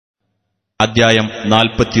അദ്ധ്യായം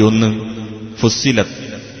 41 ഫുസ്സിലത്ത്.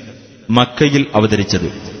 മക്കയിൽ അവതരിച്ചത്.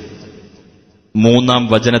 3-ാം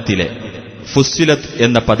വചനത്തിലെ ഫുസ്സിലത്ത്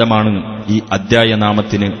എന്ന പദമാണ് ഈ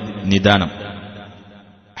അദ്ധ്യായനാമത്തിന് നിദാനം.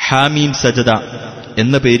 ഹാമീം സജദ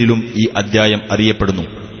എന്ന പേരിലും ഈ അദ്ധ്യായം അറിയപ്പെടുന്നു.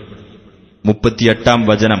 38-ാം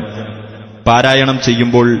വചനം പാരായണം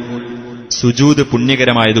ചെയ്യുമ്പോൾ സുജൂദ്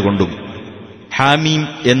പുണ്യകരമായതുകൊണ്ടും ഹാമീം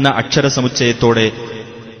എന്ന അക്ഷരസമുച്ചയത്തോടെ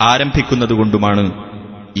ആരംഭിക്കുന്നതുകൊണ്ടുമാണ്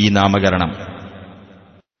ഈ നാമകരണം.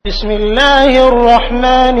 ബിസ്മില്ലാഹിർ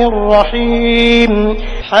റഹ്മാനിർ റഹീം.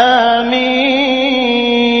 ഹാമീം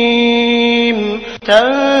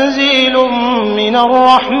തൻസീലും മിനർ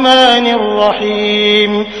റഹ്മാനിർ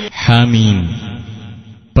റഹീം. ഹാമീം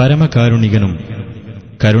പരമകാരുണികനും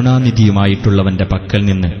കരുണാനിധിയുമായിട്ടുള്ളവന്റെ പക്കൽ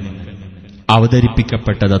നിന്ന്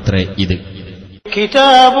അവതരിപ്പിക്കപ്പെട്ടതത്രേ ഇത്.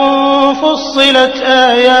 കിതാബുൻ ഫുസ്സിലത്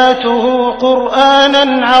ആയാതുഹു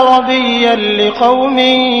ഖുർആനൻ അറബിയ്യൻ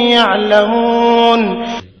ലിഖൗമിൻ യഅലമൂൻ.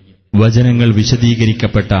 വചനങ്ങൾ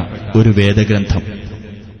വിശദീകരിക്കപ്പെട്ട ഒരു വേദഗ്രന്ഥം,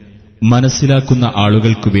 മനസ്സിലാക്കുന്ന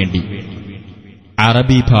ആളുകൾക്കുവേണ്ടി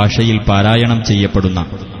അറബി ഭാഷയിൽ പാരായണം ചെയ്യപ്പെടുന്ന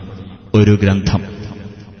ഒരു ഗ്രന്ഥം.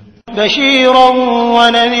 ബശീറൻ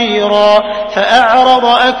വനദീറാ ഫഅഅറദ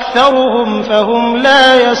അക്സറുഹും ഫഹും ലാ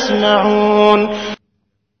യസ്മഊൻ.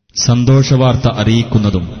 സന്തോഷവാർത്ത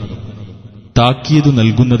അറിയിക്കുന്നതും താക്കീതു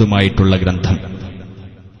നൽകുന്നതുമായിട്ടുള്ള ഗ്രന്ഥം.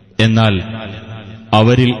 എന്നാൽ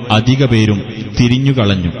അവരിൽ അധിക പേരും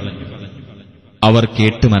തിരിഞ്ഞുകളഞ്ഞു, അവർ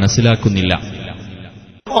കേട്ട് മനസ്സിലാക്കുന്നില്ല.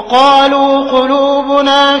 وقالوا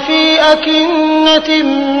قلوبنا في أكنة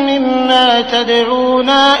مما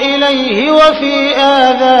تدعونا إليه وفي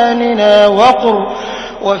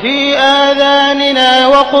آذاننا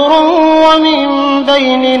وقر ومن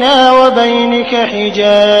بيننا وبينك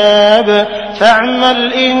حجاب فاعمل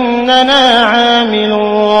إننا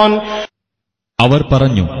عاملون. അവർ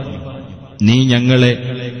പറഞ്ഞു, നീ ഞങ്ങളെ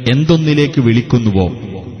എന്തൊന്നിലേക്ക് വിളിക്കുന്നുവോ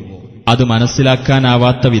അത്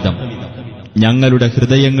മനസ്സിലാക്കാനാവാത്ത വിധം ഞങ്ങളുടെ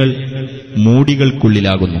ഹൃദയങ്ങൾ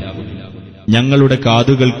മൂടികൾക്കുള്ളിലാകുന്നു, ഞങ്ങളുടെ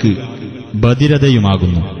കാതുകൾക്ക്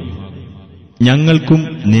ബധിരതയുമാകുന്നു. ഞങ്ങൾക്കും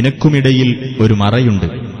നിനക്കുമിടയിൽ ഒരു മറയുണ്ട്.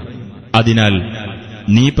 അതിനാൽ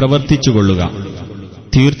നീ പ്രവർത്തിച്ചുകൊള്ളുക,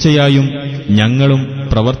 തീർച്ചയായും ഞങ്ങളും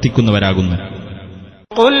പ്രവർത്തിക്കുന്നവരാകുന്നു.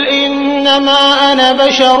 قل إنما أنا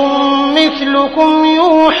بشر مثلكم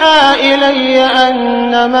يوحى إلي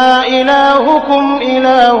أنما إلهكم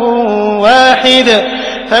إله واحد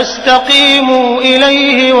فاستقيموا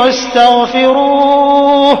إليه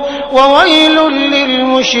واستغفروه وويل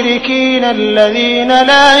للمشركين الذين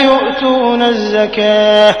لا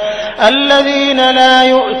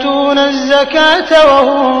يؤتون الزكاة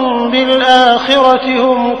وهم بالآخرة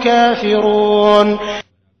هم كافرون.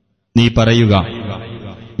 നീ പറയുക,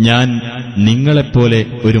 ഞാൻ നിങ്ങളെപ്പോലെ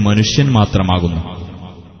ഒരു മനുഷ്യൻ മാത്രമാകുന്നു,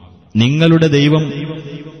 നിങ്ങളുടെ ദൈവം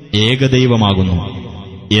ഏകദൈവമാകുന്നു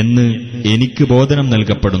എന്ന് എനിക്ക് ബോധനം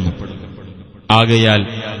നൽകപ്പെടുന്നു. ആകയാൽ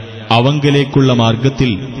അവങ്കലേക്കുള്ള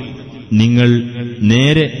മാർഗത്തിൽ നിങ്ങൾ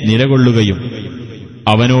നേരെ നിലകൊള്ളുകയും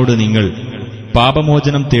അവനോട് നിങ്ങൾ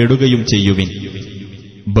പാപമോചനം തേടുകയും ചെയ്യുവിൻ.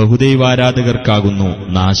 ബഹുദൈവാരാധകർക്കാകുന്നു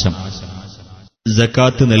നാശം.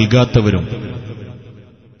 സക്കാത്ത് നൽകാത്തവരും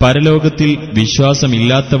പരലോകത്തിൽ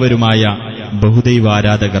വിശ്വാസമില്ലാത്തവരുമായ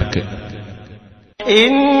ബഹുദൈവാരാധകർക്ക്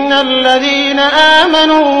ഇന്നല്ലദീന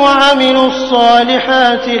ആമനൂ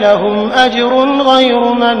വഅമിലുസ്സാലിഹാതി ലഹും അജ്റുൻ ഗൈറു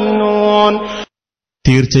മംനൂൻ.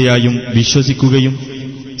 തീർച്ചയായും വിശ്വസിക്കുകയും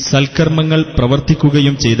സൽക്കർമ്മങ്ങൾ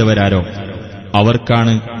പ്രവർത്തിക്കുകയും ചെയ്തവരാരോ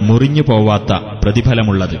അവർക്കാണ് മുറിഞ്ഞു പോവാത്ത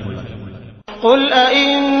പ്രതിഫലമുള്ളത്. ഖുൽ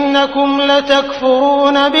അഇന്നകും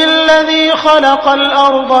ലതക്ഫുറൂന ബില്ലദീ ഖലഖൽ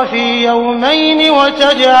അർദ ഫീ യൗമൈൻ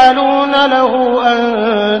വതജഅലൂന ലഹു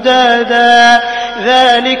അൻദാദാ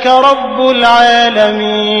ദാലിക റബ്ബുൽ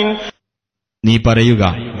ആലമീൻ. നീ പറയുക,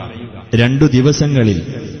 2 ദിവസങ്ങളിൽ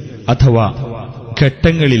അഥവാ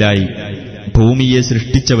ഘട്ടങ്ങളിലായി ഭൂമിയെ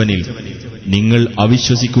സൃഷ്ടിച്ചവനിൽ നിങ്ങൾ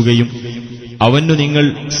അവിശ്വസിക്കുകയും അവനു നിങ്ങൾ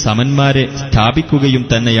സമന്മാരെ സ്ഥാപിക്കുകയും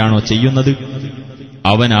തന്നെയാണോ ചെയ്യുന്നത്?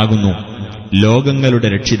 അവനാകുന്നു ലോകങ്ങളുടെ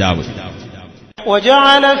രക്ഷിതാവ്.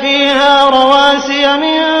 وجعل فيها رواسي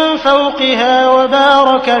من فوقها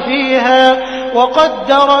وبارك فيها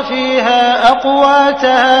وقدر فيها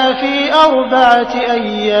أقواتها في 4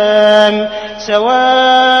 أيام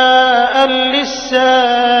سواء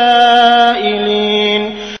للسائلين.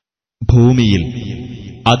 ഭൂമിയിൽ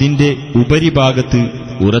അതിന്റെ ഉപരിഭാഗത്ത്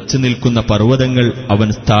ഉറച്ചു നിൽക്കുന്ന പർവ്വതങ്ങൾ അവൻ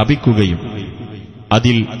സ്ഥാപിക്കുകയും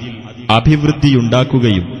അതിൽ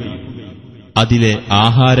അഭിവൃദ്ധിയുണ്ടാക്കുകയും അതിലെ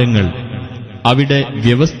ആഹാരങ്ങൾ അവിടെ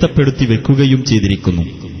വ്യവസ്ഥപ്പെടുത്തി വെക്കുകയും ചെയ്തിരിക്കുന്നു.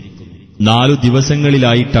 4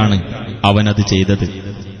 ദിവസങ്ങളിലായിട്ടാണ് അവനത് ചെയ്തത്.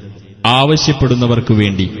 ആവശ്യപ്പെടുന്നവർക്കു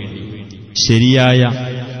വേണ്ടി ശരിയായ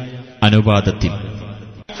അനുപാതത്തിൽ.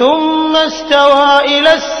 ثم استوى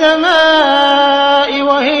إلى السماء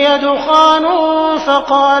وهي دخان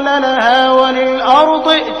فقال لها وللأرض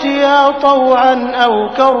ائتيا طوعا أو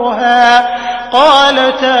كرها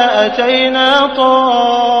قالتا أتينا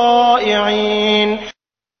طائعين.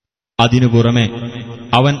 അതിനു പുറമെ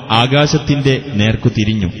അവൻ ആകാശത്തിന്റെ നേർക്കു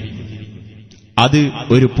തിരിഞ്ഞു. അത്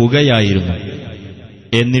ഒരു പുകയായിരുന്നു.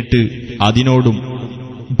 എന്നിട്ട് അതിനോടും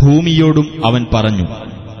ഭൂമിയോടും അവൻ പറഞ്ഞു,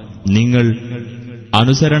 നിങ്ങൾ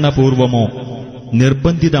അനുസരണപൂർവമോ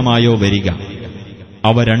നിർബന്ധിതമായോ വരിക.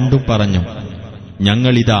 അവ രണ്ടും പറഞ്ഞു,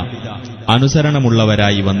 ഞങ്ങളിതാ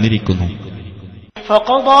അനുസരണമുള്ളവരായി വന്നിരിക്കുന്നു.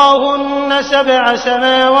 فقضاهن 7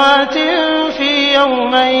 سماوات في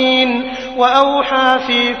يومين وأوحى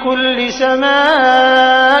في كل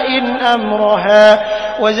سماء أمرها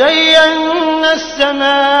وزينا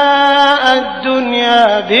السماء الدنيا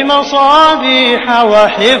بمصابيح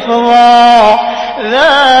وحفظا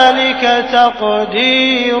ذلك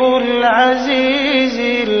تقدير العزيز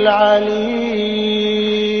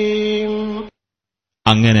العليم.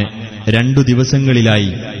 അങ്ങനെ 2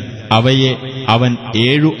 ദിവസങ്ങളിലായി അവയെ അവൻ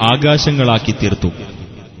 7 ആകാശങ്ങളാക്കി തീർത്തു.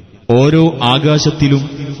 ഓരോ ആകാശത്തിലും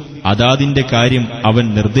അതാതിന്റെ കാര്യം അവൻ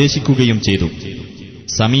നിർദ്ദേശിക്കുകയും ചെയ്തു.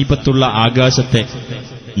 സമീപത്തുള്ള ആകാശത്തെ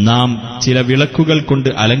നാം ചില വിളക്കുകൾ കൊണ്ട്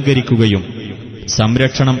അലങ്കരിക്കുകയും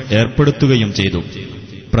സംരക്ഷണം ഏർപ്പെടുത്തുകയും ചെയ്തു.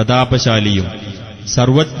 പ്രതാപശാലിയും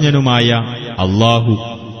സർവജ്ഞനുമായ അല്ലാഹു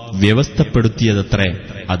വ്യവസ്ഥപ്പെടുത്തിയതത്രേ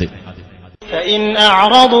അത്. فإن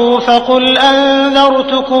أعرضوا فقل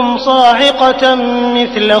أنذرتكم صاعقة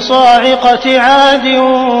مثل صاعقة عاد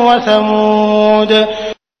وثمود.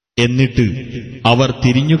 എന്നിട്ട് അവർ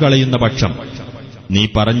തിരിഞ്ഞുകളയുന്ന പക്ഷം നീ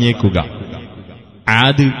പറഞ്ഞേക്കുക,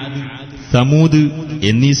 ആദ്, സമൂദ്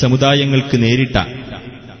എന്നീ സമുദായങ്ങൾക്ക് നേരിട്ട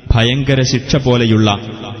ഭയങ്കര ശിക്ഷ പോലെയുള്ള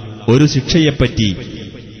ഒരു ശിക്ഷയെപ്പറ്റി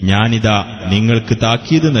ഞാനിതാ നിങ്ങൾക്ക്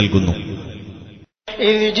താക്കീത് നൽകുന്നു.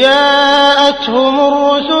 إذ جاءتهم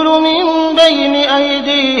الرسل من بين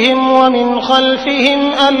أيديهم ومن خلفهم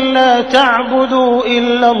ألا تعبدوا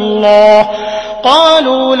إلا الله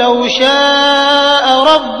قالوا لو شاء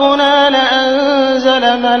ربنا لأنزل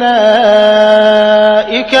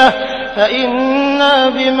ملائكة فإنا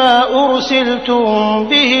بما أرسلتم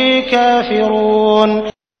به كافرون.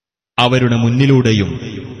 അവരുടെ മുന്നിലൂടെയും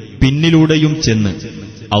പിന്നിലൂടെയും ചെന്ന്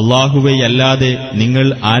അല്ലാഹുവെയല്ലാതെ നിങ്ങൾ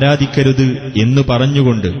ആരാധിക്കരുത് എന്ന്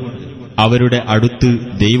പറഞ്ഞുകൊണ്ട് അവരുടെ അടുത്ത്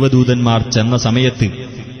ദൈവദൂതന്മാർ ചെന്ന സമയത്ത്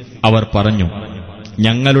അവർ പറഞ്ഞു,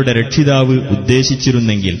 ഞങ്ങളുടെ രക്ഷിതാവ്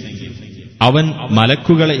ഉദ്ദേശിച്ചിരുന്നെങ്കിൽ അവൻ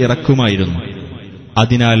മലക്കുകളെ ഇറക്കുമായിരുന്നു.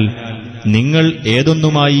 അതിനാൽ നിങ്ങൾ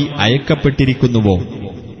ഏതൊന്നുമായി അയക്കപ്പെട്ടിരിക്കുന്നുവോ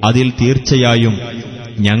അതിൽ തീർച്ചയായും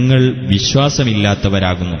ഞങ്ങൾ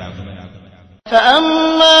വിശ്വാസമില്ലാത്തവരാകുന്നു.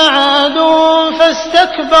 فأما عاد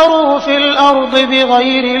فاستكبروا في الأرض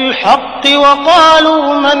بغير الحق وقالوا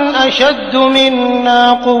من أشد منا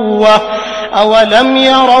قوة أولم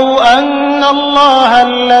يروا أن الله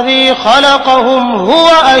الذي خلقهم هو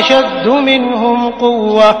أشد منهم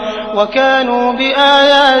قوة وكانوا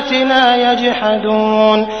بآياتنا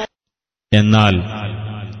يجحدون. എന്നാൽ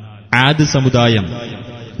ആദ് സമുദായം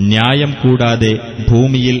ന്യായം കൂടാതെ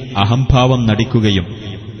ഭൂമിയിൽ അഹംഭാവം നടിക്കുകയും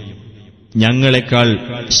ഞങ്ങളെക്കാൾ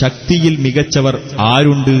ശക്തിയിൽ മികച്ചവർ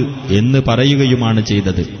ആരുണ്ട് എന്ന് പറയുകയുമാണ്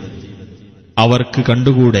ചെയ്തത്. അവർക്ക്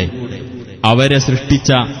കണ്ടുകൂടെ അവരെ സൃഷ്ടിച്ച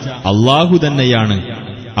അല്ലാഹു തന്നെയാണ്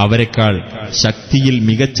അവരെക്കാൾ ശക്തിയിൽ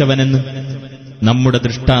മികച്ചവനെന്ന്. നമ്മുടെ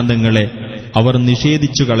ദൃഷ്ടാന്തങ്ങളെ അവർ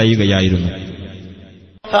നിഷേധിച്ചു കളയുകയായിരുന്നു.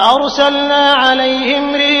 فأرسلنا عليهم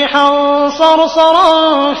ريحا صرصرا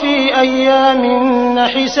في أيام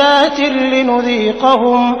نحسات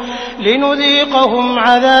لنذيقهم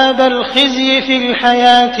عذاب الخزي في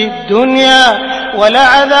الحياة الدنيا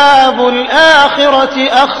ولعذاب الآخرة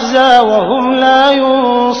أخزى وهم لا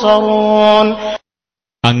ينصرون.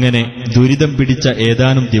 അങ്ങനെ ദുരിതം പിടിച്ച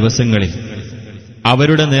ഏതാനും ദിവസങ്ങളിൽ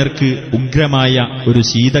അവരുടെ നേർക്ക് ഉഗ്രമായ ഒരു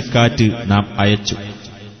ശീതക്കാറ്റ് നാം അയച്ചു.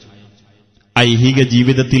 ഐഹിക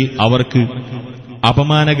ജീവിതത്തിൽ അവർക്ക്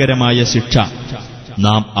അപമാനകരമായ ശിക്ഷ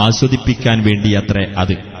നാം ആസ്വദിപ്പിക്കാൻ വേണ്ടിയത്രേ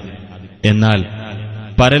അത്. എന്നാൽ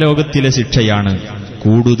പരലോകത്തിലെ ശിക്ഷയാണ്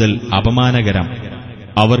കൂടുതൽ അപമാനകരം.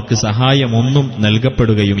 അവർക്ക് സഹായമൊന്നും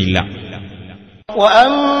നൽകപ്പെടുകയുമില്ല.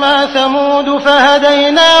 وأما ثمود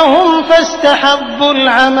فهديناهم فاستحبوا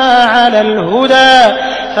العمى على الهدى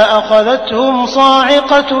فأخذتهم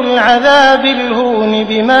صاعقة العذاب الهون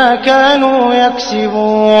بما كانوا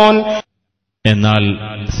يكسبون. എന്നാൽ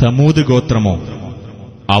സമൂദ് ഗോത്രമോ,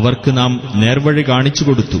 അവർക്ക് നാം നേർവഴി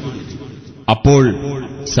കാണിച്ചുകൊടുത്തു. അപ്പോൾ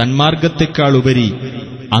സന്മാർഗത്തെക്കാളുപരി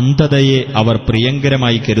അന്ധതയെ അവർ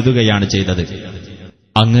പ്രിയങ്കരമായി കരുതുകയാണ് ചെയ്തത്.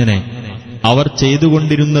 അങ്ങനെ അവർ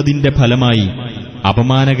ചെയ്തുകൊണ്ടിരുന്നതിന്റെ ഫലമായി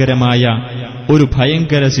അപമാനകരമായ ഒരു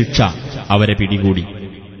ഭയങ്കര ശിക്ഷ അവരെ പിടികൂടി.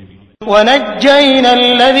 ونجينا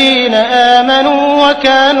الذين آمنوا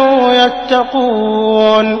وكانوا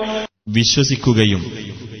يتقون. വിശ്വസിക്കുകയും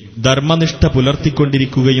ധർമ്മനിഷ്ഠ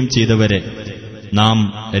പുലർത്തിക്കൊണ്ടിരിക്കുകയും ചെയ്തവരെ നാം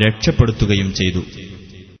രക്ഷപ്പെടുത്തുകയും ചെയ്തു.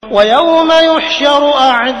 ويوم يحشر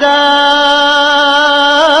أعداء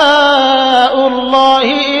الله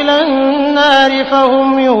إلى النار فهم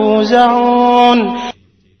يوزعون.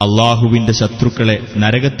 അള്ളാഹുവിന്റെ ശത്രുക്കളെ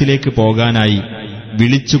നരകത്തിലേക്ക് പോകാനായി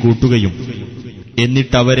വിളിച്ചുകൂട്ടുകയും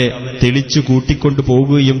എന്നിട്ടവരെ തെളിച്ചു കൂട്ടിക്കൊണ്ടു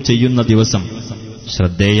പോകുകയും ചെയ്യുന്ന ദിവസം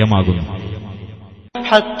ശ്രദ്ധേയമാകുന്നു.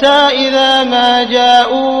 حتى إذا ما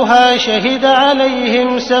جاءوها شهد عليهم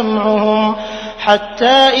سمعهم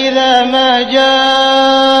حتى إذا ما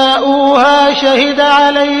جاءوها شهد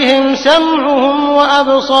عليهم سمعهم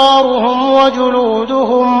وأبصارهم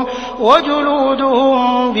وجلودهم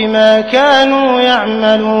بما كانوا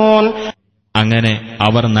يعملون. അങ്ങനെ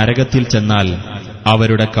അവർ നരകത്തിൽ ചെന്നാൽ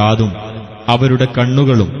അവരുടെ കാതും അവരുടെ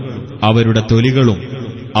കണ്ണുകളും അവരുടെ തൊലികളും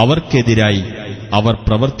അവർക്കെതിരായി അവർ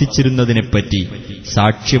പ്രവർത്തിച്ചിരുന്നതിനെപ്പറ്റി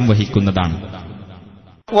സാക്ഷ്യം വഹിക്കുന്നതാണ്.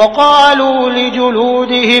 وقالوا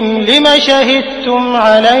لجلودهم لم شهدتم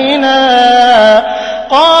علينا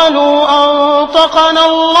قالوا أنطقنا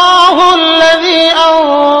الله الذي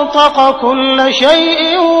أنطق كل شيء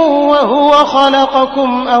وهو خلقكم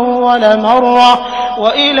أول مرة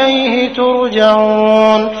وإليه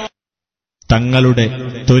ترجعون. തങ്ങളുടെ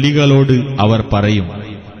തൊലികളോട് അവർ പറയും,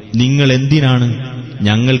 നിങ്ങൾ എന്തിനാണ്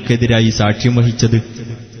ഞങ്ങൾക്കെതിരായി സാക്ഷ്യം വഹിച്ചത്?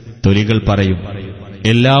 തൊലികൾ പറയും,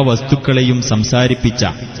 എല്ലാ വസ്തുക്കളെയും സംസാരിപ്പിച്ച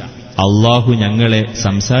അള്ളാഹു ഞങ്ങളെ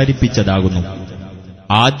സംസാരിപ്പിച്ചതാകുന്നു.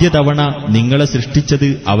 ആദ്യ തവണ നിങ്ങളെ സൃഷ്ടിച്ചത്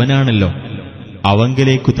അവനാണല്ലോ,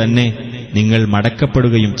 അവങ്കലേക്കു തന്നെ നിങ്ങൾ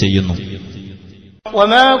മടക്കപ്പെടുകയും ചെയ്യുന്നു.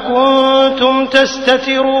 وما كنتم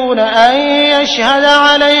تستترون أن يشهد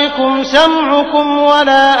عليكم سمعكم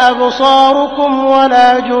ولا أبصاركم ولا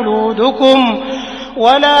جلودكم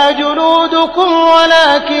ولكن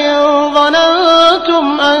ظننتم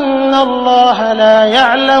أن الله لا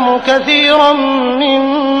يعلم كثيرا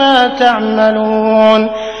مما تعملون.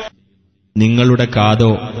 നിങ്ങളുടെ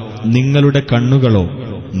കാതോ നിങ്ങളുടെ കണ്ണുകളോ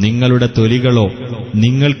നിങ്ങളുടെ തൊലികളോ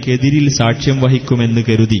നിങ്ങൾക്കെതിരിൽ സാക്ഷ്യം വഹിക്കുമെന്ന്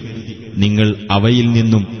കരുതി നിങ്ങൾ അവയിൽ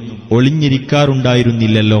നിന്നും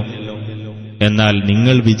ഒളിഞ്ഞിരിക്കാറുണ്ടായിരുന്നില്ലല്ലോ. എന്നാൽ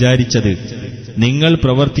നിങ്ങൾ വിചാരിച്ചത് നിങ്ങൾ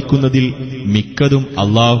പ്രവർത്തിക്കുന്നതിൽ മിക്കതും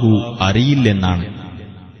അല്ലാഹു അറിയില്ലെന്നാണ്.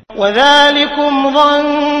 وذلكم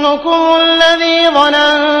ظنكم الذي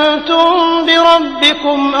ظننتم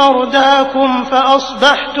بربكم أرداكم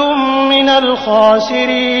فأصبحتم من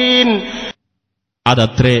الخاسرين.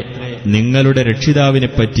 അതത്രേ നിങ്ങളുടെ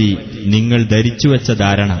രക്ഷിതാവിനെപ്പറ്റി നിങ്ങൾ ധരിച്ചുവെച്ച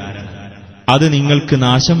ധാരണ. അത് നിങ്ങൾക്ക്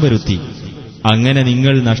നാശം വരുത്തി. അങ്ങനെ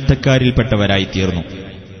നിങ്ങൾ നഷ്ടക്കാരിൽപ്പെട്ടവരായിത്തീർന്നു.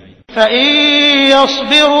 فإن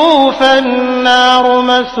يصبروا فالنار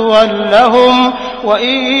مثوى لهم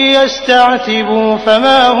وإن يستعتبوا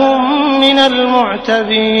فما هم من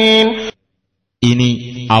المعتبين. ഇനി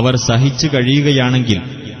അവർ സഹിച്ചു കഴിയുകയാണെങ്കിൽ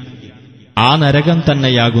ആ നരകം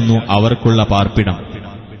തന്നെയാകുന്നു അവർക്കുള്ള പാർപ്പിടം.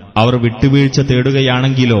 അവർ വിട്ടുവീഴ്ച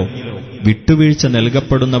തേടുകയാണെങ്കിലോ വിട്ടുവീഴ്ച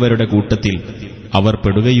നൽകപ്പെടുന്നവരുടെ കൂട്ടത്തിൽ അവർ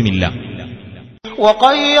പെടുകയുമില്ല.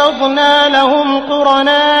 وقيضنا لهم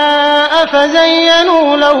قرناء فزينوا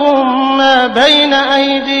لهم ما بين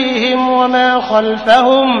أيديهم وما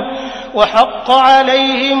خلفهم وحق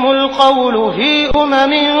عليهم القول في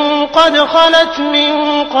أمم قد خلت من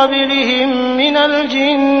قبلهم من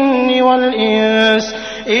الجن والإنس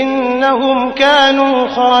إنهم كانوا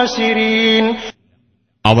خاسرين.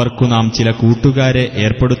 അവർക്കു നാം ചില കൂട്ടുകാരെ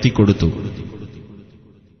ഏർപ്പെടുത്തിക്കൊടുത്തു.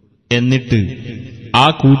 എന്നിട്ട് ആ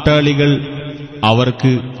കൂട്ടാളികൾ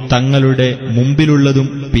അവർക്ക് തങ്ങളുടെ മുമ്പിലുള്ളതും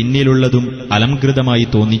പിന്നിലുള്ളതും അലംകൃതമായി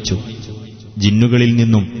തോന്നിച്ചു. ജിന്നുകളിൽ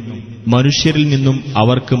നിന്നും മനുഷ്യരിൽ നിന്നും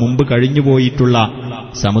അവർക്ക് മുമ്പ് കഴിഞ്ഞുപോയിട്ടുള്ള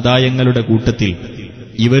സമുദായങ്ങളുടെ കൂട്ടത്തിൽ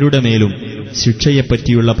ഇവരുടെ മേലും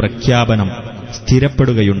ശിക്ഷയെപ്പറ്റിയുള്ള പ്രഖ്യാപനം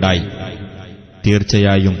സ്ഥിരപ്പെടുകയുണ്ടായി.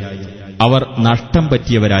 തീർച്ചയായും അവർ നഷ്ടം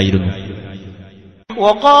പറ്റിയവരായിരുന്നു.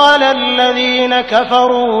 وقال الذين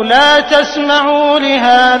كفروا لا تسمعوا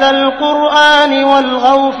لهذا القرآن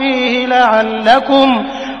والغوا فيه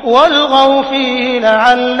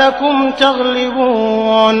لعلكم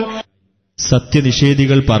تغلبون.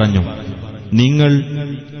 സത്യനിഷേധികൾ പറഞ്ഞു, നിങ്ങൾ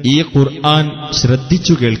ഈ ഖുർആൻ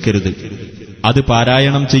ശ്രദ്ധിച്ചു കേൾക്കരുത്. അത്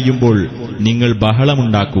പാരായണം ചെയ്യുമ്പോൾ നിങ്ങൾ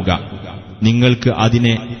ബഹളമുണ്ടാക്കുക. നിങ്ങൾക്ക്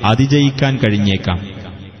അതിനെ അതിജയിക്കാൻ കഴിഞ്ഞേക്കാം.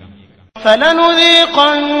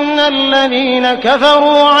 فلنذيقن الذين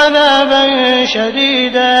كفروا عذابا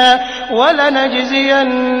شديدا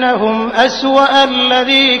ولنجزينهم أسوأ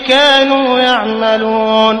الذي كانوا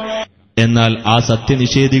يعملون. എന്നാൽ ആ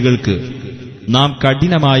സത്യനിഷേധികൾക്ക് നാം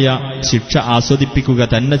കഠിനമായ ശിക്ഷ ആസ്വദിപ്പിക്കുക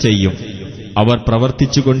തന്നെ ചെയ്യും. അവർ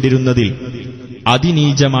പ്രവർത്തിച്ചുകൊണ്ടിരുന്നതിൽ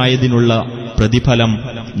അതിനീചമായതിനുള്ള പ്രതിഫലം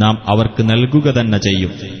നാം അവർക്ക് നൽകുക തന്നെ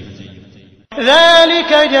ചെയ്യും.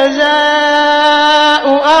 ذلك جزاء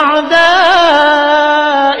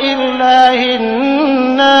أعداء الله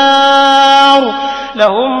النار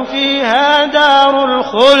لهم فيها دار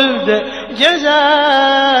الخلد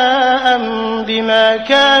جزاء بما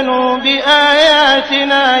كانوا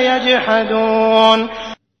بآياتنا يجحدون.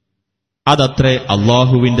 അതത്രേ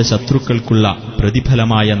അല്ലാഹുവിന്റെ ശത്രുക്കൾക്കുള്ള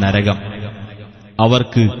പ്രതിഫലമായ നരകം.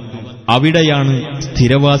 അവർക്ക് അവിടെയാണ്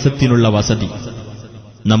സ്ഥിരവാസത്തിനുള്ള വസതി.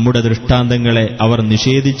 നമ്മുടെ ദൃഷ്ടാന്തങ്ങളെ അവർ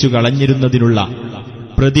നിഷേധിച്ചു കളഞ്ഞിരുന്നതിനുള്ള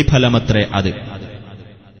പ്രതിഫലമത്രേ അത്.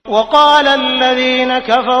 وقال الذين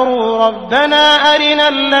كفروا ربنا أرنا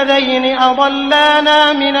الذين أضلانا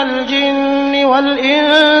من الجن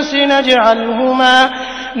والإنس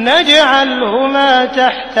نجعلهما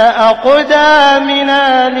تحت أقدامنا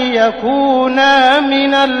ليكونا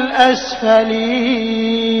من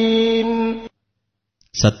الأسفلين.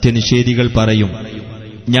 സത്യനിഷേധികൾ പറയും,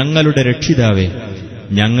 ഞങ്ങളുടെ രക്ഷിതാവേ,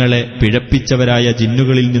 ഞങ്ങളെ പിഴപ്പിച്ചവരായ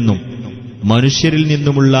ജിന്നുകളിൽ നിന്നും മനുഷ്യരിൽ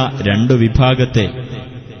നിന്നുമുള്ള രണ്ടു വിഭാഗത്തെ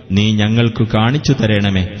നീ ഞങ്ങൾക്കു കാണിച്ചു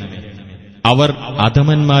തരണമേ. അവർ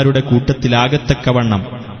അധമന്മാരുടെ കൂട്ടത്തിലാകത്തക്കവണ്ണം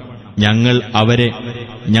ഞങ്ങൾ അവരെ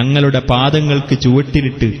ഞങ്ങളുടെ പാദങ്ങൾക്ക്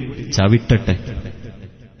ചുവട്ടിലിട്ട് ചവിട്ടട്ടെ.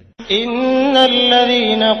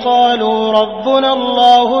 ഇന്നല്ലദീന ഖാലൂ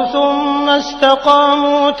റബ്ബുനല്ലാഹു സുമ്മ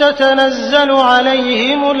ഇസ്തഖാമൂ തതനസ്സലു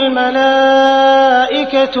അലൈഹിമുൽ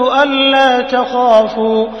മലായികതു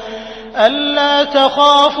ألا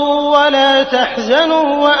تخافوا ولا تحزنوا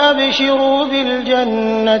وأبشروا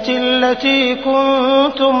بالجنة التي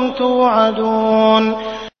كنتم توعدون.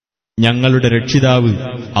 ഞങ്ങളുടെ രക്ഷിതാവ്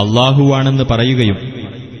അല്ലാഹുവാണെന്ന് പറയുകയും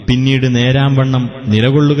പിന്നീട് നേരാംവണ്ണം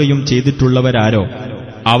നിലകൊള്ളുകയും ചെയ്തിട്ടുള്ളവരാരോ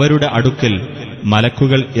അവരുടെ അടുക്കൽ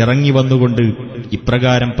മലക്കുകൾ ഇറങ്ങി വന്നുകൊണ്ട്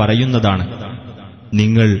ഇപ്രകാരം പറയുന്നതാണ്: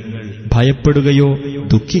 നിങ്ങൾ ഭയപ്പെടുകയോ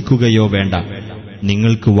ദുഃഖിക്കുകയോ വേണ്ട,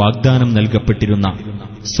 നിങ്ങൾക്ക് വാഗ്ദാനം നൽകപ്പെട്ടിരുന്ന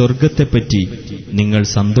സ്വർഗത്തെപ്പറ്റി നിങ്ങൾ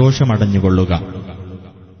സന്തോഷമടഞ്ഞുകൊള്ളുക.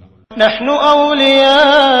 നഹ്നു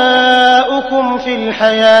ഔലിയാഉകും ഫിൽ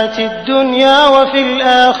ഹയാത്തിദ് ദുനിയാ വഫിൽ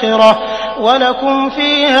ആഖിറഹ വലകും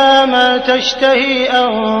ഫീഹാ മാ തശ്തഹി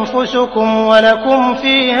അൻഫുസുകും വലകും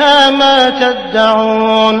ഫീഹാ മാ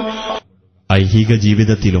തദ്ദഊൻ. ഐഹിക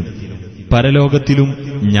ജീവിതത്തിലും പരലോകത്തിലും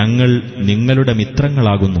ഞങ്ങൾ നിങ്ങളുടെ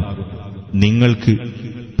മിത്രങ്ങളാകുന്നു. നിങ്ങൾക്ക്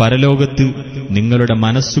പരലോകത്ത് നിങ്ങളുടെ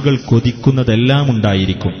മനസ്സുകൾ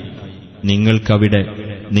കൊതിക്കുന്നതെല്ലാമുണ്ടായിരിക്കും. നിങ്ങൾക്കവിടെ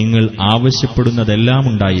നിങ്ങൾ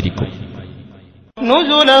ആവശ്യപ്പെടുന്നതെല്ലാമുണ്ടായിരിക്കും.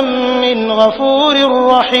 നുസുലൻ മിൻ ഗഫൂരിർ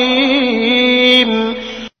റഹീം.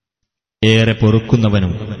 ഏറെ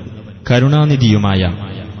പൊറുക്കുന്നവനും കരുണാനിധിയുമായ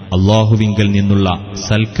അല്ലാഹുവിങ്കൽ നിന്നുള്ള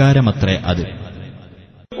സൽക്കാരമത്രേ അത്.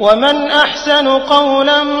 ومن أحسن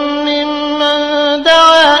قولا ممن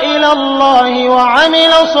دعا إلى الله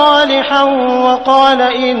وعمل صالحا وقال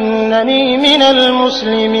إنني من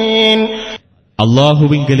المسلمين.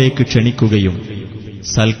 അല്ലാഹുവിങ്കലേക്ക് ക്ഷണിക്കുകയും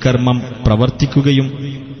സൽക്കർമ്മം പ്രവർത്തിക്കുകയും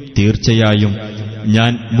തീർച്ചയായും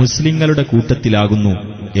ഞാൻ മുസ്ലിങ്ങളുടെ കൂട്ടത്തിലാകുന്നു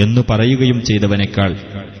എന്നു പറയുകയും ചെയ്തവനേക്കാൾ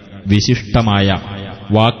വിശിഷ്ടമായ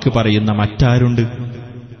വാക്ക് പറയുന്ന മറ്റാരുണ്ട്?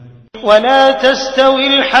 ولا تستوي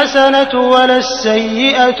الحسنة ولا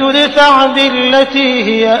السيئة ادفع بالتي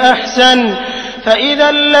هي أحسن فإذا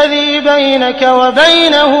الذي بينك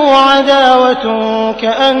وبينه عداوة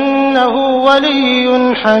كأنه ولي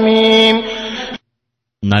حميم.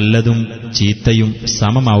 നല്ലതും ചീത്തയും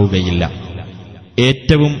സമമാവുകയില്ല.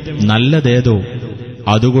 ഏറ്റവും നല്ലതേതോ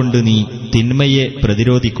അതുകൊണ്ട് നീ തിന്മയെ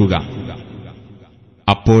പ്രതിരോധിക്കുക.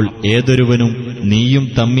 അപ്പോൾ ഏതൊരുവനും നീയും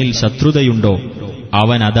തമ്മിൽ ശത്രുതയുണ്ടോ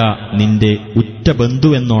അവനതാ നിന്റെ ഉറ്റ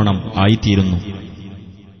ബന്ധുവെന്നോണം ആയിത്തീരുന്നു.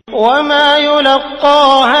 وما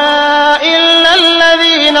يلقاها إلا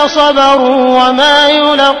الذين صبروا وما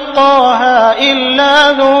يلقاها إلا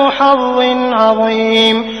ذو حظ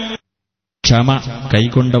عظيم. ക്ഷമ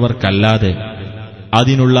കൈക്കൊണ്ടവർക്കല്ലാതെ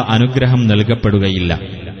അതിനുള്ള അനുഗ്രഹം നൽകപ്പെടുകയില്ല.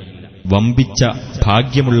 വമ്പിച്ച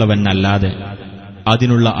ഭാഗ്യമുള്ളവനല്ലാതെ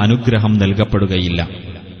അതിനുള്ള അനുഗ്രഹം നൽകപ്പെടുകയില്ല.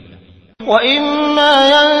 وَإِمَّا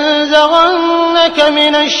يَنزَغَنَّكَ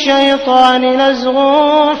مِنَ الشَّيْطَانِ نَزْغٌ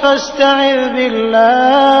فَاسْتَعِذْ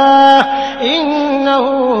بِاللَّهِ إِنَّهُ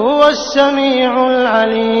هُوَ السَّمِيعُ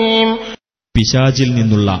الْعَلِيمُ. പിശാചിൽ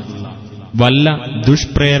നിന്നുള്ള വല്ല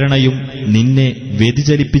ദുഷ്പ്രേരണയും നിന്നെ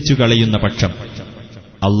വ്യതിചലിപ്പിച്ചു കളയുന്ന പക്ഷം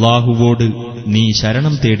അല്ലാഹുവോട് നീ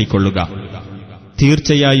ശരണം തേടിക്കൊള്ളുക.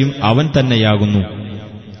 തീർച്ചയായും അവൻ തന്നെയാകുന്നു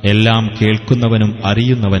എല്ലാം കേൾക്കുന്നവനും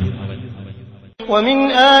അറിയുന്നവനും. ومن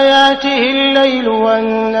آياته الليل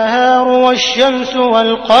والنهار والشمس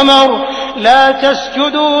والقمر لا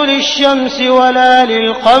تسجدوا للشمس ولا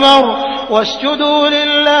للقمر واسجدوا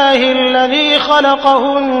لله الذي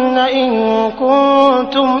خلقهن إن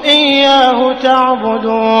كنتم إياه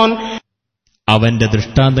تعبدون. അവന്റെ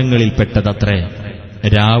ദൃഷ്ടാന്തങ്ങളിൽപ്പെട്ടതത്രേ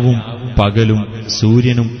രാവും പകലും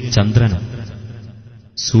സൂര്യനും ചന്ദ്രനും.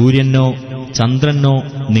 സൂര്യനോ ചന്ദ്രനോ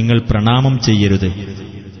നിങ്ങൾ പ്രണാമം ചെയ്യരുത്.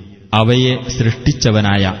 അവയെ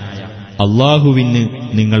സൃഷ്ടിച്ചവനായ അല്ലാഹുവിന്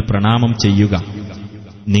നിങ്ങൾ പ്രണാമം ചെയ്യുക.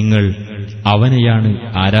 നിങ്ങൾ അവനെയാണ്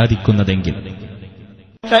ആരാധിക്കുന്നതെങ്കിൽ.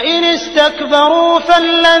 فإن استكبروا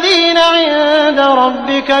فالذين عند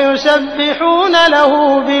ربك يسبحون له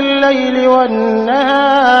بالليل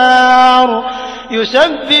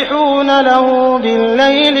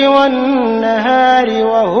والنهار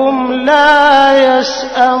وهم لا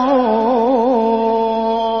يسأمون.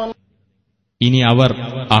 ഇനി അവർ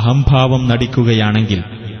അഹംഭാവം നടിക്കുകയാണെങ്കിൽ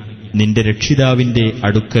നിന്റെ രക്ഷിതാവിന്റെ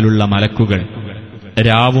അടുക്കലുള്ള മലക്കുകൾ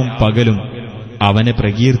രാവും പകലും അവനെ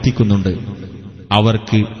പ്രകീർത്തിക്കുന്നുണ്ട്.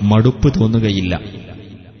 അവർക്ക് മടുപ്പ് തോന്നുകയില്ല.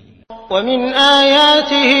 ومن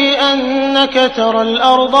آياته أنك ترى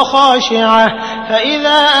الأرض خاشعة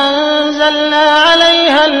فإذا أنزلنا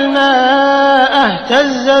عليها الماء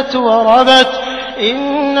اهتزت وربت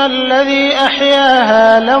إن الذي أحياها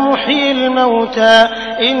لمحيي الموتى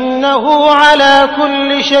إنه على كل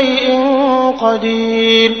شيء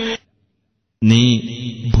قدير. നീ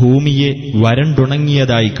ഭൂമിയെ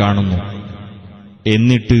വരണ്ടുണങ്ങിയതായി കാണുന്നു.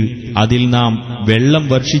 എന്നിട്ട് അതിൽ നാം വെള്ളം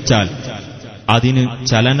വർഷിച്ചാൽ അതിന്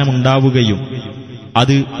ചലനമുണ്ടാവുകയും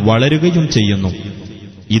അത് വളരുകയും ചെയ്യുന്നു.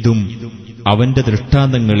 ഇതും അവന്റെ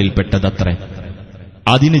ദൃഷ്ടാന്തങ്ങളിൽപ്പെട്ടതത്രേ.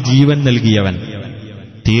 അതിന് ജീവൻ നൽകിയവൻ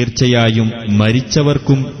തീർച്ചയായും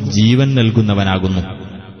മരിച്ചവർക്കും ജീവൻ നൽകുന്നവനാകുന്നു.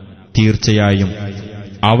 തീർച്ചയായും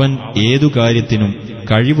അവൻ ഏതു കാര്യത്തിനും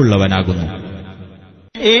കഴിവുള്ളവനാകുന്നു.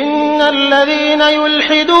 إن الذين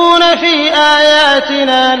يلحدون في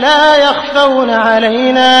آياتنا لا يخفون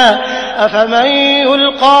علينا أفمن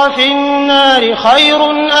يلقى في النار خير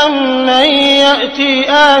أم من يأتي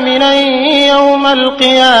آمنا يوم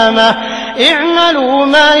القيامة اعملوا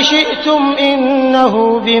ما شئتم إنه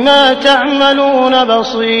بما تعملون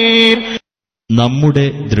بصير. നമ്മുടെ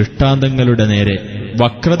ദൃഷ്ടാന്തങ്ങളുടെ നേരെ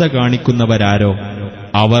വക്രത കാണിക്കുന്നവരാരോ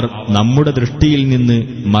അവർ നമ്മുടെ ദൃഷ്ടിയിൽ നിന്ന്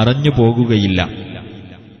മറഞ്ഞു പോകുകയില്ല.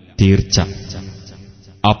 തീർച്ച.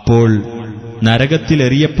 അപ്പോൾ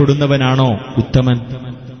നരകത്തിലെറിയപ്പെടുന്നവനാണോ ഉത്തമൻ?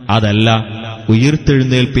 അതല്ല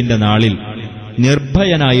ഉയിർത്തെഴുന്നേൽപ്പിന്റെ നാളിൽ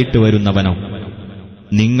നിർഭയനായിട്ട് വരുന്നവനോ?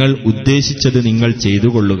 നിങ്ങൾ ഉദ്ദേശിച്ചത് നിങ്ങൾ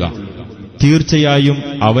ചെയ്തുകൊള്ളുക. തീർച്ചയായും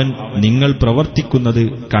അവൻ നിങ്ങൾ പ്രവർത്തിക്കുന്നത്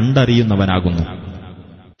കണ്ടറിയുന്നവനാകുന്നു.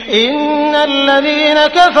 ഇന്നല്ലദീന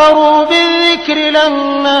കഫറൂ ബിദ്ദിക്രി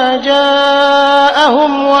ലമ്മാ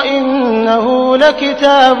ജാഅഹും വഇന്നഹു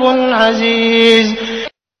ലകിതാബുൻ അസീസ്.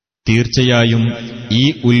 തീർച്ചയായും ഈ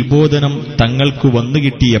ഉത്ബോധനം തങ്ങൾക്കു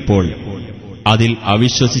വന്നുകിട്ടിയപ്പോൾ അതിൽ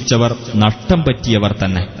അവിശ്വസിച്ചവർ നഷ്ടം പറ്റിയവർ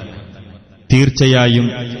തന്നെ. തീർച്ചയായും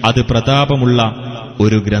അത് പ്രതാപമുള്ള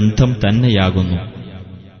ഒരു ഗ്രന്ഥം തന്നെയാകുന്നു.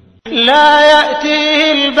 ലാ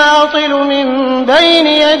യഅതീഹിൽ ബാതിലു മിൻ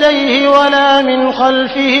ബൈനി യദൈഹി വലാ മിൻ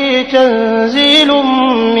ഖൽഫിഹി തൻസീലും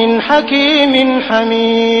മിൻ ഹകീമിൻ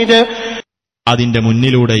ഹമീദ്. അതിന്റെ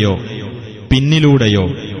മുന്നിലൂടെയോ പിന്നിലൂടെയോ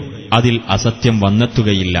അതിൽ അസത്യം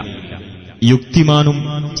വന്നെത്തുകയില്ല. യുക്തിമാനും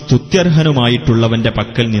സ്തുത്യർഹനുമായിട്ടുള്ളവന്റെ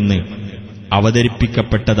പക്കൽ നിന്ന്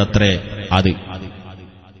അവതരിപ്പിക്കപ്പെട്ടതത്രേ അത്.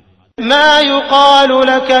 മാ യുഖാലു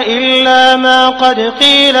ലക ഇല്ലാ മാ ഖദ്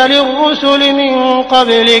ഖീല ലിർറുസുലി മിൻ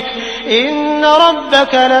ഖബ്ലിക ഇന്ന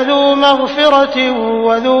റബ്ബക ലദൂ മഗ്ഫിറതിൻ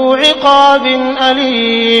വദൂ ഇഖാബിൻ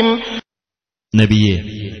അലീം. നബിയേ,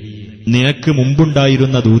 നിനക്ക്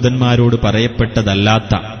മുമ്പുണ്ടായിരുന്ന ദൂതന്മാരോട്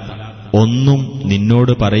പറയപ്പെട്ടതല്ലാത്ത ഒന്നും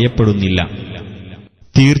നിന്നോട് പറയപ്പെടുന്നില്ല.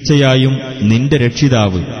 തീർച്ചയായും നിന്റെ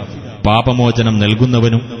രക്ഷിതാവ് പാപമോചനം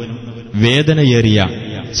നൽകുന്നവനും വേദനയേറിയ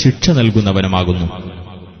ശിക്ഷ നൽകുന്നവനുമാകുന്നു.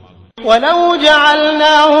 വലൗ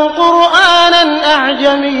ജഅൽനാഹു ഖുർആനൻ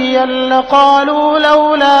അഅ്ജമിയ്യൻ ലഖാലൂ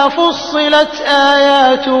ലൗലാ ഫുസ്സിലത്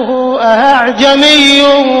ആയാതുഹു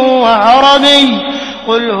അഅ്ജമിയ്യുൻ വഅറബിയ്യ്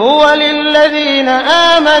ഖുൽ ഹുവ ലില്ലദീന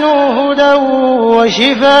ആമനൂ ഹുദൻ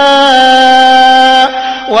വശിഫാഅ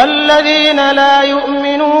والذين لا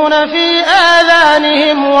يؤمنون في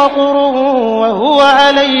آذانهم وقر وهو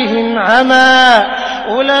عليهم عمى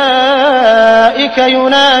أولئك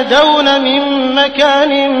ينادون من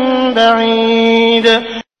مكان بعيد.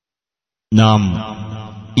 നാം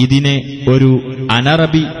ഇതിനെ ഒരു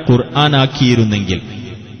അനറബി ഖുർആനാക്കിയിരുന്നെങ്കിൽ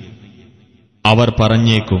അവർ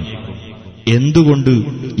പറഞ്ഞേക്കും, എന്തുകൊണ്ട്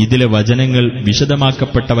ഇതിലെ വചനങ്ങൾ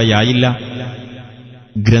വിശദമാക്കപ്പെട്ടവയായില്ല?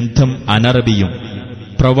 ഗ്രന്ഥം അനറബിയും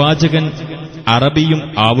പ്രവാചകൻ അറബിയും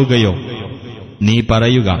ആവുകയോ? നീ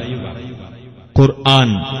പറയുക, ഖുർആൻ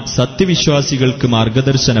സത്യവിശ്വാസികൾക്ക്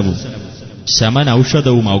മാർഗദർശനവും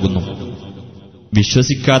ശമനൌഷധവുമാകുന്നു.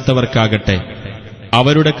 വിശ്വസിക്കാത്തവർക്കാകട്ടെ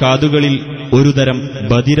അവരുടെ കാതുകളിൽ ഒരുതരം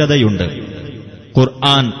ബധിരതയുണ്ട്.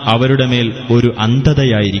 ഖുർആൻ അവരുടെ മേൽ ഒരു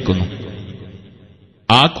അന്ധതയായിരിക്കുന്നു.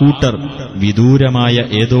 ആ കൂട്ടർ വിദൂരമായ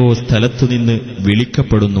ഏതോ സ്ഥലത്തുനിന്ന്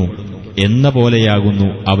വിളിക്കപ്പെടുന്നു എന്ന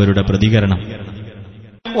പോലെയാകുന്നു അവരുടെ പ്രതികരണം.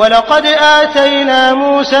 ولقد آتينا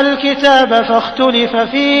موسى الكتاب فاختلف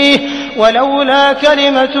فيه ولولا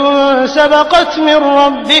كلمة سبقت من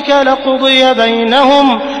ربك لقضي بينهم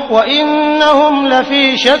وإنهم لفي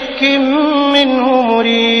شك منه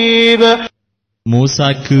مريب.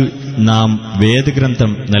 മൂസാക്ക് നാം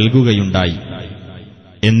വേദഗ്രന്ഥം നൽകുകയുണ്ടായി.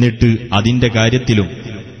 എന്നിട്ട് അതിന്റെ കാര്യത്തിലും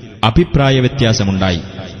അഭിപ്രായ വ്യത്യാസമുണ്ടായി.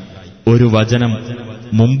 ഒരു വചനം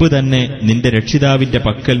മുമ്പ് തന്നെ നിന്റെ രക്ഷിതാവിന്റെ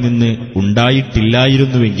പക്കൽ നിന്ന്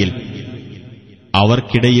ഉണ്ടായിട്ടില്ലായിരുന്നുവെങ്കിൽ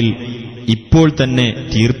അവർക്കിടയിൽ ഇപ്പോൾ തന്നെ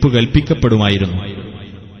തീർപ്പ് കൽപ്പിക്കപ്പെടുമായിരുന്നു.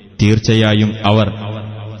 തീർച്ചയായും അവർ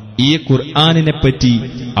ഈ ഖുർആനിനെപ്പറ്റി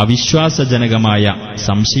അവിശ്വാസജനകമായ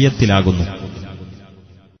സംശയത്തിലാകുന്നു.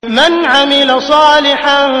 من عمل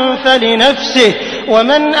صالحا فلنفسه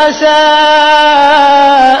ومن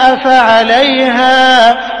أساء فعليها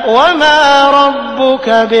وما ربك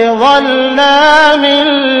بظلام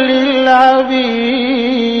للعبيد.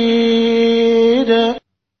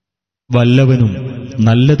 വല്ലവനും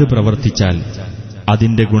നല്ലത് പ്രവർത്തിച്ചാൽ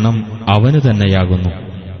അതിന്റെ ഗുണം അവന് തന്നെയാകുന്നു.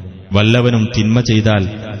 വല്ലവനും തിന്മ ചെയ്താൽ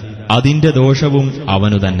അതിന്റെ ദോഷവും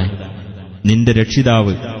അവനു തന്നെ. നിന്റെ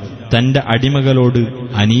രക്ഷിതാവ് തന്റെ അടിമകളോട്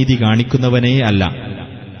അനീതി കാണിക്കുന്നവനേ അല്ല.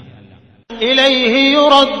 إليه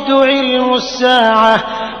يرد علم الساعة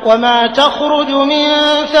وما تخرج من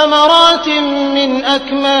ثمرات من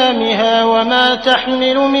أكمامها وما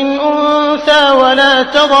تحمل من أنثى ولا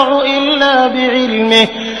تضع إلا بعلمه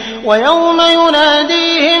ويوم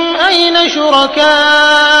يناديهم أين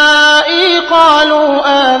شركائي قالوا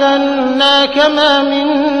آذناك ما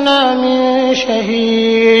منا من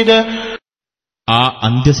شهيد. ആ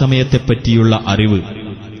അന്ത്യസമയത്തെപ്പറ്റിയുള്ള അറിവ്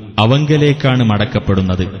അവങ്കലേക്കാണ്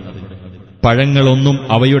മടക്കപ്പെടുന്നത്. പഴങ്ങളൊന്നും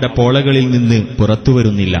അവയുടെ പോളകളിൽ നിന്ന്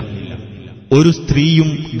പുറത്തുവരുന്നില്ല. ഒരു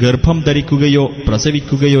സ്ത്രീയും ഗർഭം ധരിക്കുകയോ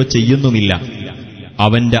പ്രസവിക്കുകയോ ചെയ്യുന്നുമില്ല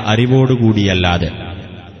അവന്റെ അറിവോടുകൂടിയല്ലാതെ.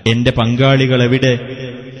 എന്റെ പങ്കാളികളെവിടെ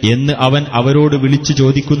എന്ന് അവൻ അവരോട് വിളിച്ചു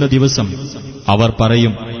ചോദിക്കുന്ന ദിവസം അവർ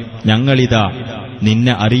പറയും, ഞങ്ങളിതാ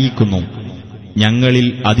നിന്നെ അറിയിക്കുന്നു,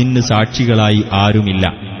 ഞങ്ങളിൽ അതിന് സാക്ഷികളായി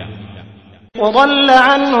ആരുമില്ല. وضل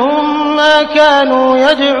عنهم ما كانوا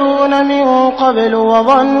يدعون من قبل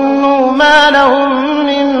وظنوا ما لهم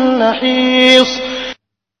من محيص.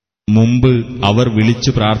 മുമ്പ് അവർ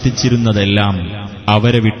വിളിച്ചു പ്രാർത്ഥിച്ചിരുന്നതെല്ലാം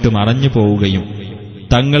അവരെ വിട്ടു മറഞ്ഞു പോവുകയും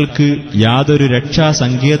തങ്ങൾക്ക് യാതൊരു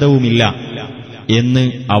രക്ഷാസങ്കേതവുമില്ല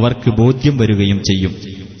എന്ന് അവർക്ക് ബോധ്യം വരികയും ചെയ്യും.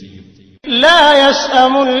 لا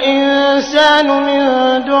يسأم الإنسان من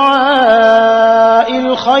دعاء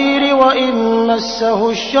الخير وإن مسه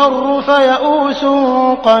الشر فيئوس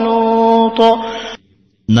قنوط.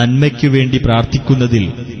 നന്മയ്ക്കു വേണ്ടി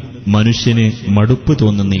പ്രാർത്ഥിക്കുന്നതിൽ മനുഷ്യന് മടുപ്പ്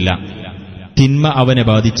തോന്നുന്നില്ല. തിന്മ അവനെ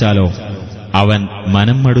ബാധിച്ചാലോ അവൻ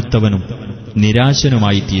മനം മടുത്തവനും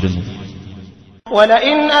നിരാശനുമായിത്തീരുന്നു.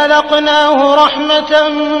 ولئن أذقناه رحمة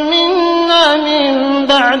منا من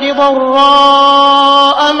بعد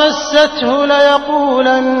ضراء مسته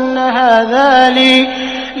ليقولن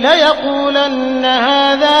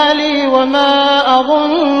هذا لي وما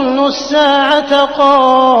أظن الساعة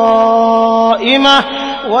قائمة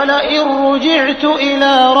ولئن رجعت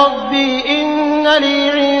إلى ربي إن لي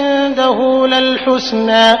عنده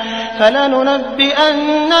للحسنى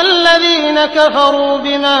فلننبئن الذين كفروا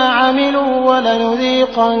بما عملوا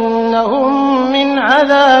ولنذيقنهم من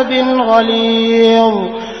عذاب غليظ.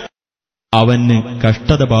 അവന്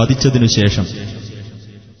കഷ്ടത ബാധിച്ചതിനുശേഷം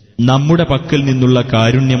നമ്മുടെ പക്കൽ നിന്നുള്ള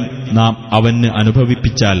കാരുണ്യം നാം അവന്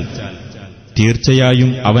അനുഭവിപ്പിച്ചാൽ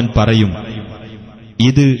തീർച്ചയായും അവൻ പറയും,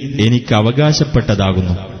 ഇത് എനിക്ക്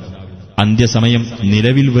അവകാശപ്പെട്ടതാകുന്നു. അന്ത്യസമയം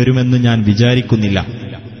നിലവിൽ വരുമെന്ന് ഞാൻ വിചാരിക്കുന്നില്ല.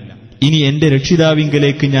 ഇനി എന്റെ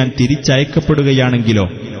രക്ഷിതാവിങ്കലേക്ക് ഞാൻ തിരിച്ചയക്കപ്പെടുകയാണെങ്കിലോ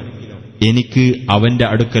എനിക്ക് അവന്റെ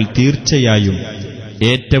അടുക്കൽ തീർച്ചയായും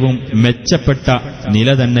ഏറ്റവും മെച്ചപ്പെട്ട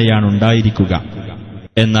നില തന്നെയാണുണ്ടായിരിക്കുക.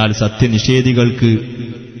 എന്നാൽ സത്യനിഷേധികൾക്ക്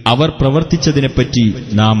അവർ പ്രവർത്തിച്ചതിനെപ്പറ്റി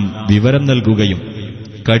നാം വിവരം നൽകുകയും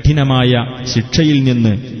കഠിനമായ ശിക്ഷയിൽ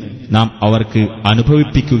നിന്ന് നാം അവർക്ക്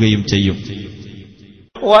അനുഭവിപ്പിക്കുകയും ചെയ്യും.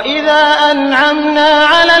 وَإِذَا أَنْعَمْنَا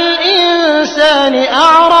عَلَى الْإِنسَانِ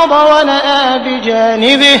أَعْرَضَ وَنَأَىٰ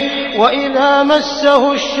بِجَانِبِهِ وَإِذَا مَسَّهُ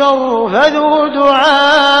الشَّرُّ فَذُو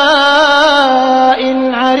دُعَاءٍ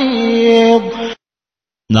عَرِيضٍ.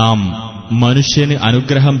 നാം മനുഷ്യന്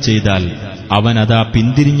അനുഗ്രഹം ചെയ്താൽ അവനതാ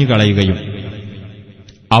പിന്തിരിഞ്ഞു കളയുകയും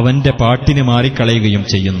അവന്റെ പാട്ടിന് മാറിക്കളയുകയും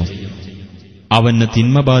ചെയ്യുന്നു. അവന്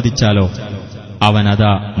തിന്മ ബാധിച്ചാലോ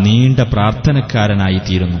അവനതാ നീണ്ട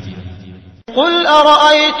പ്രാർത്ഥനക്കാരനായിത്തീരുന്നു. قُلْ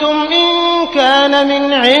أَرَأَيْتُمْ إِن كان من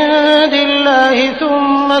عند الله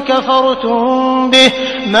ثم كفرتم به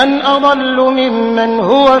من أضل ممن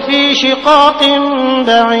هو في شقاق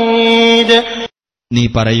بعيد. നീ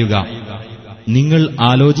പറയുക, നിങ്ങൾ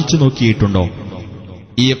ആലോചിച്ചു നോക്കിയിട്ടുണ്ടോ,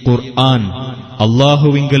 ഈ ഖുർആൻ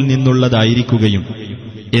അല്ലാഹുവിങ്കൽ നിന്നുള്ളതായിരിക്കുകയും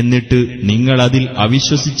എന്നിട്ട് നിങ്ങൾ അതിൽ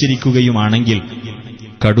അവിശ്വസിച്ചിരിക്കുകയുമാണെങ്കിൽ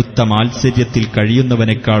കടുത്ത മാത്സര്യത്തിൽ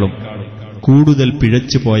കഴിയുന്നവനേക്കാളും കൂടുതൽ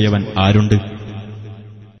പിഴച്ചുപോയവൻ ആരുണ്ട്?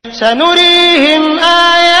 سنريهم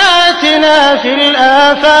آياتنا في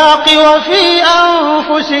الآفاق وفي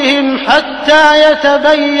أنفسهم حتى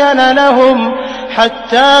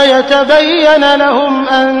يتبين لهم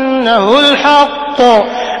أنه الحق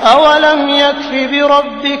أولم يكف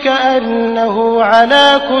بربك أنه على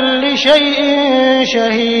كل شيء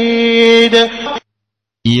شهيد.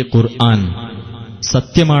 ഈ ഖുർആൻ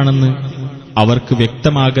സത്യമാണെന്ന് അവർക്ക്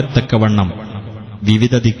വ്യക്തമാകത്തക്കവണ്ണം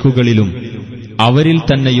വിവിധ ദിക്കുകളിലും അവരിൽ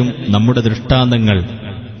തന്നെയും നമ്മുടെ ദൃഷ്ടാന്തങ്ങൾ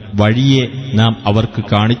വഴിയെ നാം അവർക്ക്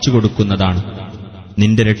കാണിച്ചു കൊടുക്കുന്നതാണ്.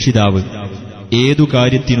 നിന്റെ രക്ഷിതാവ് ഏതു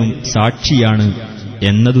കാര്യത്തിനും സാക്ഷിയാണ്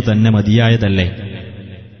എന്നതു തന്നെ മതിയായതല്ലേ.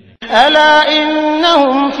 ألا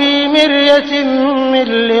إنهم في مرية من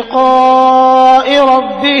لقاء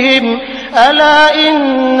ربهم ألا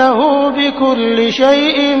إنه بكل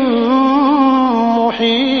شيء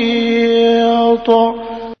محيط.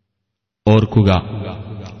 ഓർക്കുക,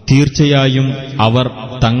 തീർച്ചയായും അവർ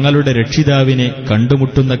തങ്ങളുടെ രക്ഷിതാവിനെ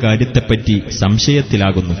കണ്ടുമുട്ടുന്ന കാര്യത്തെപ്പറ്റി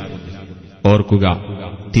സംശയത്തിലാകുന്നു. ഓർക്കുക,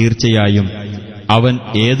 തീർച്ചയായും അവൻ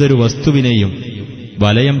ഏതൊരു വസ്തുവിനെയും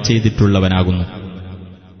വലയം ചെയ്തിട്ടുള്ളവനാകുന്നു.